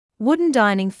Wooden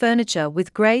dining furniture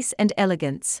with grace and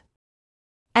elegance.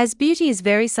 As beauty is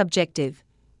very subjective,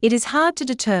 it is hard to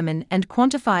determine and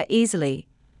quantify easily,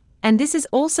 and this is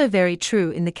also very true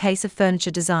in the case of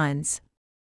furniture designs.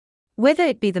 Whether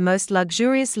it be the most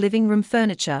luxurious living room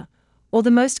furniture or the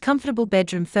most comfortable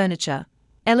bedroom furniture,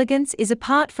 elegance is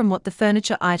apart from what the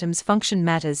furniture item's function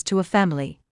matters to a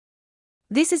family.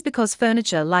 This is because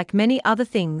furniture, like many other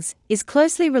things, is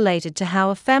closely related to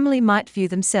how a family might view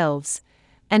themselves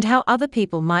and how other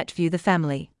people might view the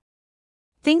family.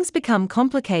 Things become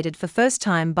complicated for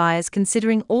first-time buyers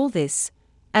considering all this,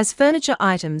 as furniture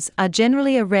items are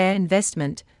generally a rare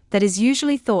investment that is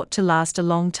usually thought to last a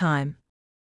long time.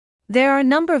 There are a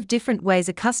number of different ways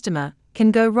a customer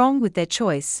can go wrong with their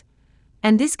choice,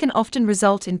 and this can often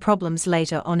result in problems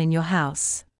later on in your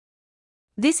house.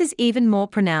 This is even more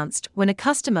pronounced when a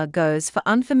customer goes for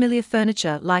unfamiliar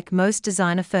furniture like most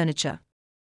designer furniture.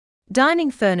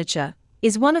 Dining furniture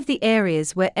is one of the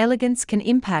areas where elegance can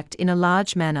impact in a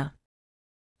large manner.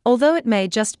 Although it may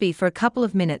just be for a couple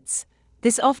of minutes,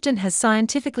 this often has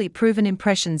scientifically proven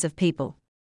impressions of people.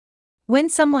 When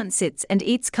someone sits and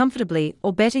eats comfortably,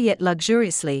 or better yet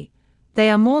luxuriously, they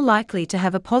are more likely to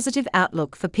have a positive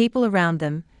outlook for people around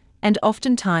them, and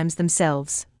oftentimes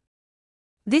themselves.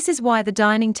 This is why the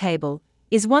dining table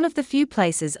is one of the few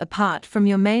places apart from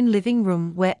your main living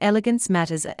room where elegance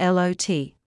matters a lot.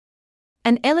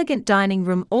 An elegant dining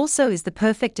room also is the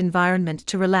perfect environment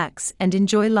to relax and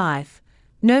enjoy life,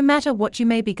 no matter what you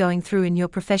may be going through in your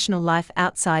professional life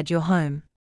outside your home.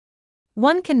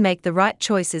 One can make the right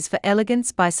choices for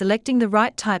elegance by selecting the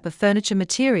right type of furniture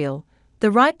material,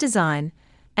 the right design,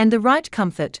 and the right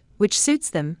comfort which suits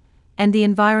them and the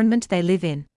environment they live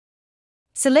in.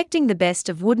 Selecting the best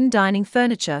of wooden dining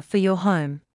furniture for your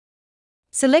home.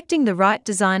 Selecting the right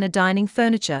designer dining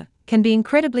furniture can be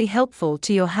incredibly helpful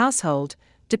to your household,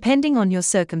 depending on your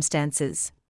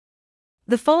circumstances.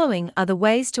 The following are the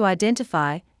ways to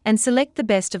identify and select the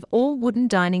best of all wooden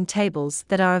dining tables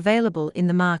that are available in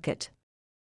the market.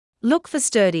 Look for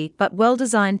sturdy but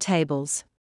well-designed tables.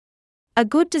 A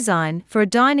good design for a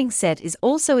dining set is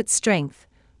also its strength,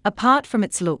 apart from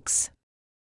its looks.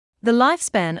 The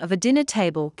lifespan of a dinner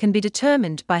table can be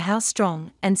determined by how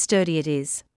strong and sturdy it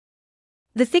is.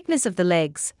 The thickness of the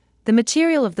legs, the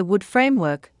material of the wood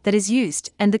framework that is used,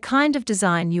 and the kind of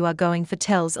design you are going for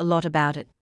tells a lot about it.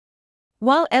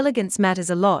 While elegance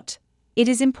matters a lot, it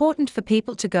is important for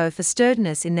people to go for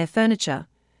sturdiness in their furniture,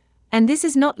 and this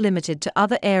is not limited to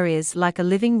other areas like a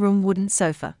living room wooden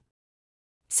sofa.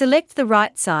 Select the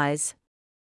right size.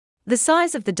 The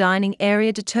size of the dining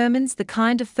area determines the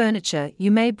kind of furniture you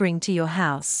may bring to your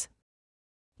house.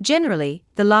 Generally,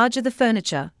 the larger the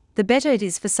furniture, the better it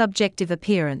is for subjective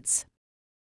appearance.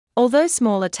 Although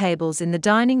smaller tables in the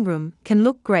dining room can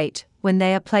look great when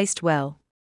they are placed well.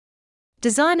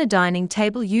 Designer dining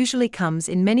table usually comes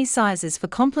in many sizes for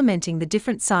complementing the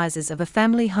different sizes of a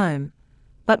family home,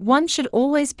 but one should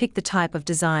always pick the type of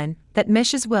design that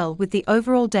meshes well with the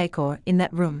overall decor in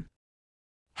that room.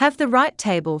 Have the right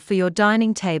table for your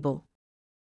dining table.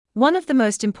 One of the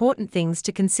most important things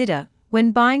to consider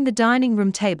when buying the dining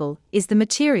room table is the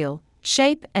material,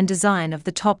 shape, and design of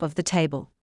the top of the table.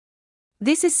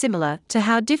 This is similar to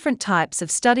how different types of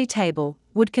study table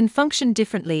wood can function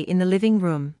differently in the living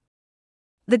room.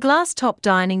 The glass-top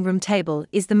dining room table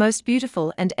is the most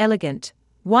beautiful and elegant.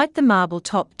 White, the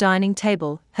marble-top dining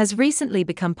table has recently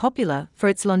become popular for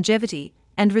its longevity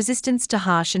and resistance to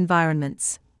harsh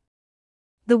environments.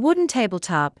 The wooden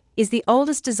tabletop is the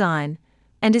oldest design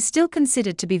and is still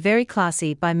considered to be very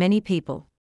classy by many people.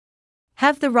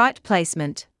 Have the right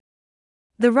placement.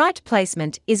 The right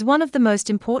placement is one of the most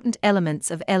important elements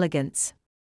of elegance.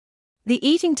 The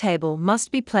eating table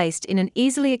must be placed in an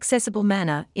easily accessible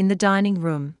manner in the dining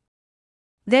room.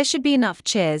 There should be enough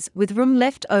chairs with room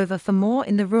left over for more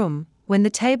in the room when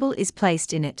the table is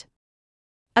placed in it.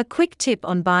 A quick tip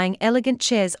on buying elegant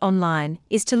chairs online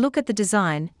is to look at the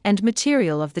design and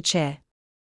material of the chair.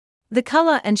 The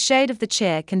color and shade of the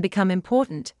chair can become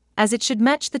important, as it should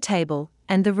match the table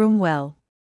and the room well.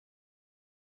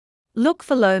 Look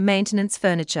for low-maintenance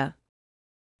furniture.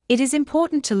 It is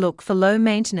important to look for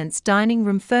low-maintenance dining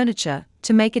room furniture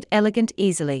to make it elegant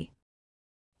easily.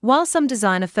 While some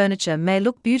designer furniture may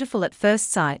look beautiful at first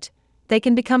sight, they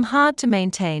can become hard to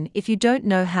maintain if you don't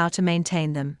know how to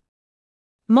maintain them.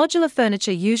 Modular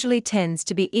furniture usually tends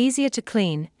to be easier to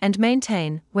clean and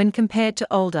maintain when compared to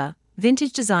older,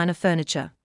 vintage designer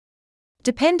furniture.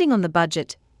 Depending on the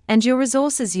budget and your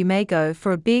resources, you may go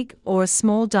for a big or a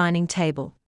small dining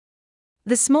table.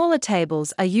 The smaller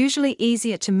tables are usually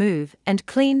easier to move and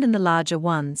clean than the larger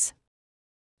ones.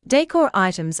 Decor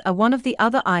items are one of the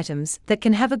other items that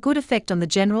can have a good effect on the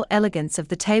general elegance of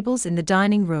the tables in the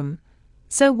dining room,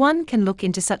 so one can look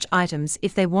into such items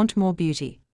if they want more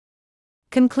beauty.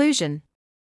 Conclusion: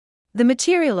 the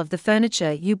material of the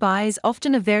furniture you buy is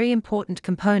often a very important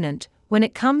component when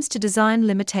it comes to design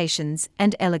limitations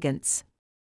and elegance.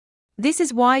 This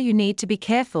is why you need to be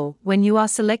careful when you are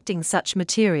selecting such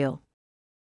material.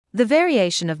 The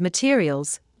variation of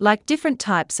materials, like different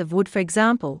types of wood for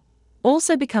example,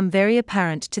 also become very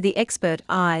apparent to the expert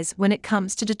eyes when it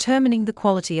comes to determining the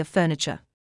quality of furniture.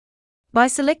 By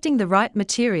selecting the right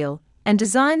material and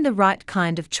design, the right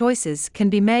kind of choices can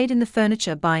be made in the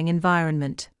furniture buying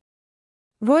environment.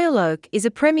 Royal Oak is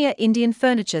a premier Indian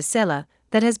furniture seller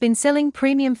that has been selling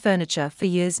premium furniture for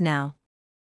years now.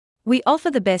 We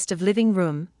offer the best of living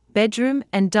room, bedroom,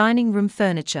 and dining room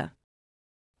furniture.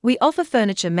 We offer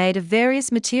furniture made of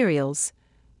various materials,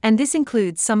 and this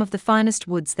includes some of the finest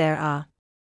woods there are.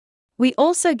 We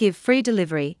also give free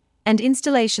delivery and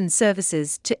installation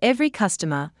services to every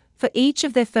customer for each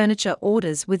of their furniture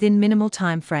orders within minimal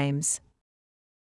time frames.